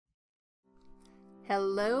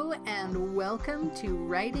Hello and welcome to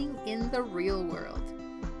Writing in the Real World,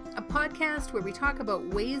 a podcast where we talk about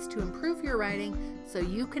ways to improve your writing so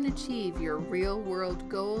you can achieve your real world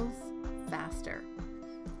goals faster.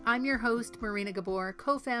 I'm your host, Marina Gabor,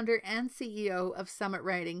 co-founder and CEO of Summit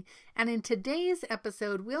Writing, and in today's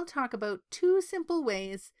episode, we'll talk about 2 simple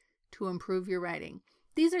ways to improve your writing.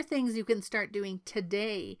 These are things you can start doing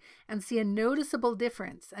today and see a noticeable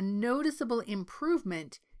difference, a noticeable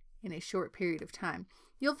improvement in a short period of time.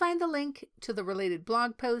 You'll find the link to the related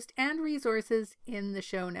blog post and resources in the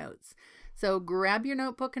show notes. So grab your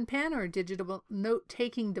notebook and pen or digital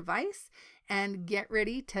note-taking device and get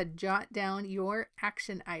ready to jot down your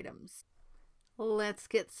action items. Let's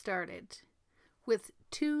get started with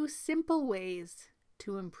 2 simple ways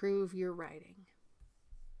to improve your writing.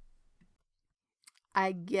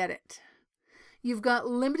 I get it. You've got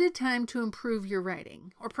limited time to improve your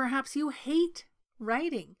writing, or perhaps you hate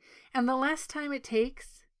writing, and the less time it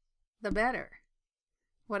takes, the better.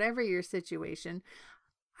 Whatever your situation,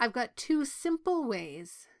 I've got 2 simple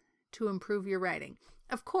ways to improve your writing.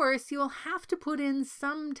 Of course, you'll have to put in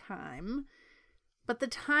some time, but the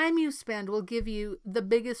time you spend will give you the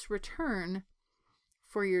biggest return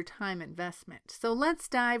for your time investment. So let's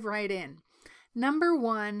dive right in. Number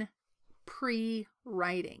 1,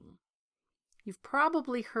 pre-writing. You've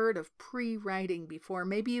probably heard of pre-writing before.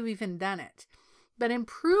 Maybe you've even done it. But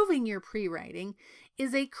improving your pre-writing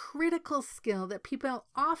is a critical skill that people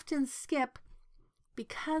often skip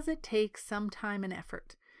because it takes some time and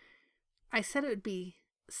effort. I said it would be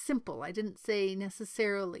simple. I didn't say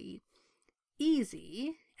necessarily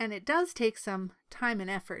easy, and it does take some time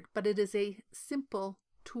and effort, but it is a simple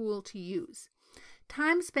tool to use.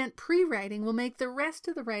 Time spent pre-writing will make the rest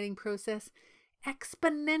of the writing process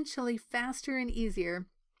exponentially faster and easier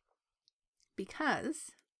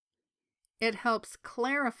because it helps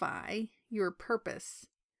clarify your purpose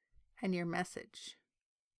and your message.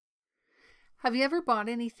 Have you ever bought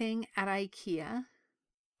anything at IKEA?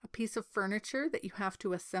 A piece of furniture that you have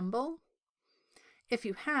to assemble? If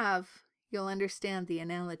you have, you'll understand the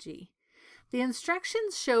analogy. The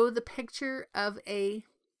instructions show the picture of a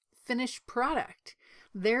finished product.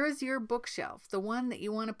 There's your bookshelf, the one that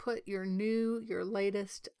you want to put your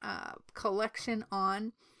latest collection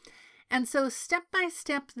on. And so step by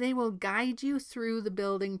step, they will guide you through the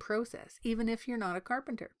building process, even if you're not a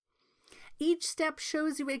carpenter. Each step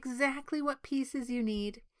shows you exactly what pieces you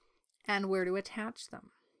need and where to attach them.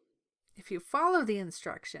 If you follow the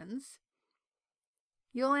instructions,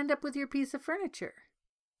 you'll end up with your piece of furniture,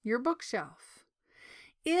 your bookshelf.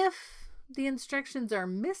 If the instructions are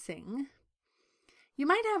missing, you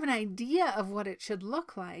might have an idea of what it should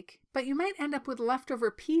look like, but you might end up with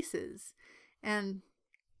leftover pieces and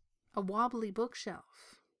a wobbly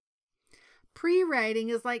bookshelf. Pre-writing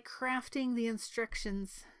is like crafting the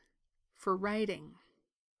instructions for writing.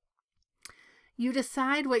 You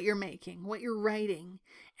decide what you're making, what you're writing,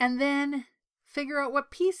 and then figure out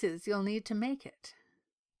what pieces you'll need to make it.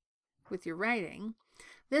 With your writing,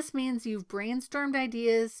 this means you've brainstormed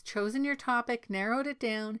ideas, chosen your topic, narrowed it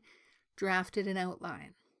down, drafted an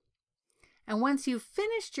outline. And once you've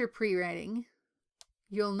finished your pre-writing,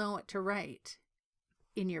 you'll know what to write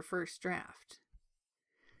in your first draft.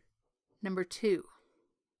 Number 2,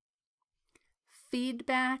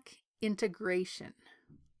 feedback integration.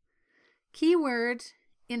 Keyword,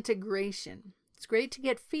 integration. It's great to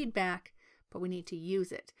get feedback, but we need to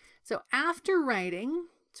use it. So after writing,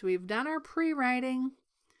 so we've done our pre-writing,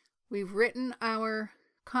 we've written our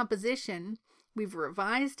composition, we've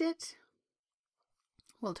revised it.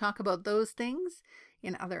 We'll talk about those things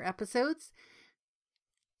in other episodes.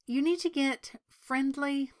 You need to get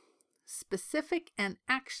friendly, specific, and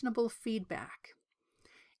actionable feedback.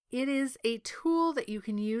 It is a tool that you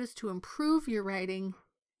can use to improve your writing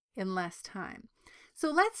in less time. So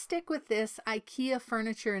let's stick with this IKEA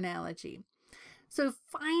furniture analogy. So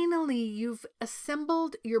finally, you've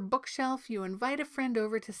assembled your bookshelf. You invite a friend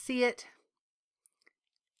over to see it.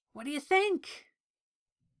 What do you think?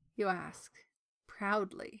 You ask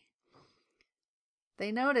proudly.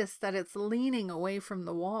 They notice that it's leaning away from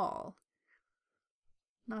the wall.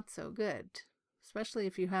 Not so good, especially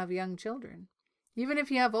if you have young children. Even if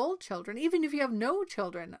you have old children, even if you have no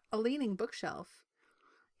children, a leaning bookshelf.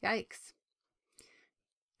 Yikes.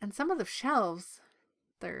 And some of the shelves,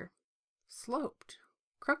 they're sloped,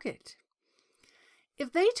 crooked.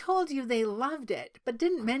 If they told you they loved it, but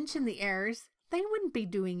didn't mention the errors, they wouldn't be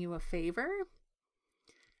doing you a favor.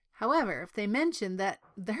 However, if they mentioned that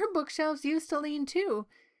their bookshelves used to lean too,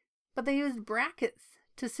 but they used brackets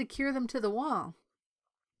to secure them to the wall,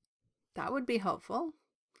 that would be helpful.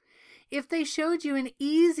 If they showed you an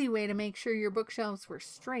easy way to make sure your bookshelves were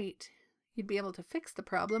straight, you'd be able to fix the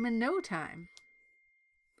problem in no time.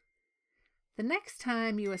 The next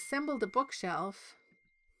time you assembled a bookshelf,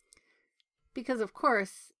 because of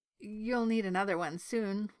course you'll need another one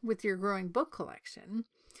soon with your growing book collection,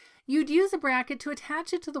 you'd use a bracket to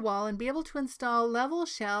attach it to the wall and be able to install level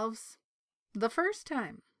shelves the first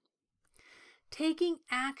time. Taking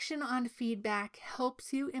action on feedback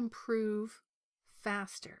helps you improve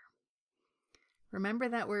faster. Remember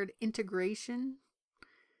that word integration?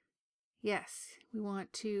 Yes, we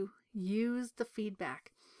want to use the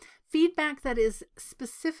feedback. Feedback that is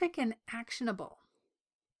specific and actionable.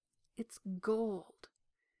 It's gold.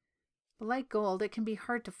 But like gold, it can be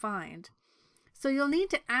hard to find. So you'll need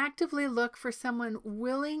to actively look for someone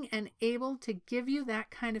willing and able to give you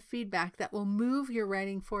that kind of feedback that will move your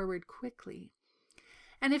writing forward quickly.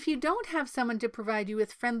 And if you don't have someone to provide you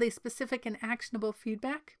with friendly, specific, and actionable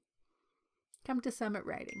feedback, come to Summit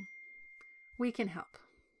Writing. We can help.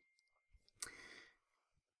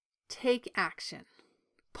 Take action.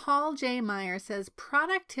 Paul J. Meyer says,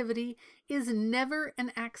 productivity is never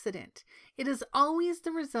an accident. It is always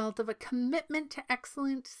the result of a commitment to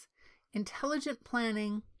excellence, intelligent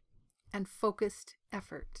planning, and focused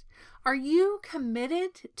effort. Are you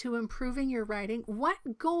committed to improving your writing? What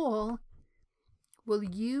goal will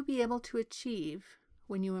you be able to achieve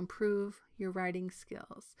when you improve your writing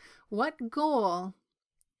skills? What goal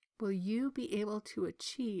will you be able to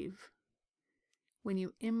achieve when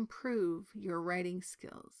you improve your writing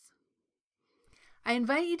skills? I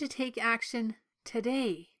invite you to take action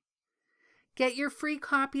today. Get your free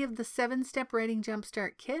copy of the 7-Step Writing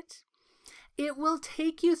Jumpstart Kit. It will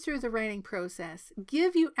take you through the writing process,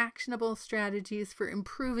 give you actionable strategies for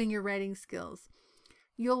improving your writing skills.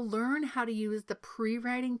 You'll learn how to use the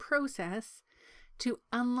pre-writing process to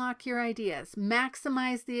unlock your ideas,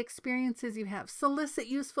 maximize the experiences you have, solicit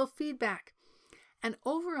useful feedback, and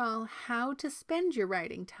overall how to spend your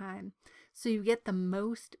writing time so you get the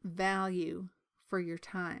most value for your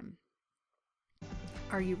time.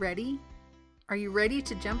 Are you ready? Are you ready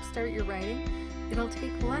to jumpstart your writing? It'll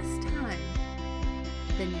take less time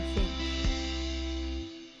than you think.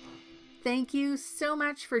 Thank you so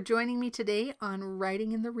much for joining me today on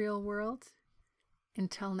Writing in the Real World.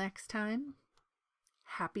 Until next time,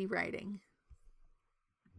 happy writing.